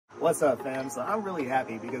What's up, fam? So I'm really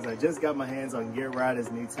happy because I just got my hands on Gear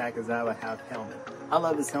Rider's new Takizawa half helmet. I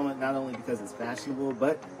love this helmet not only because it's fashionable,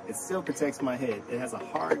 but it still protects my head. It has a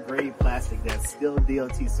hard grade plastic that's still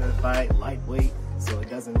DOT certified, lightweight, so it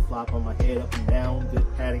doesn't flop on my head up and down, good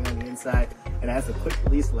padding on the inside, and it has a quick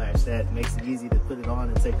release latch that makes it easy to put it on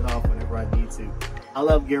and take it off whenever I need to. I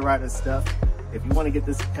love Gear Rider's stuff. If you want to get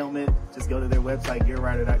this helmet, just go to their website,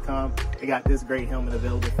 gearrider.com. They got this great helmet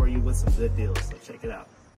available for you with some good deals, so check it out.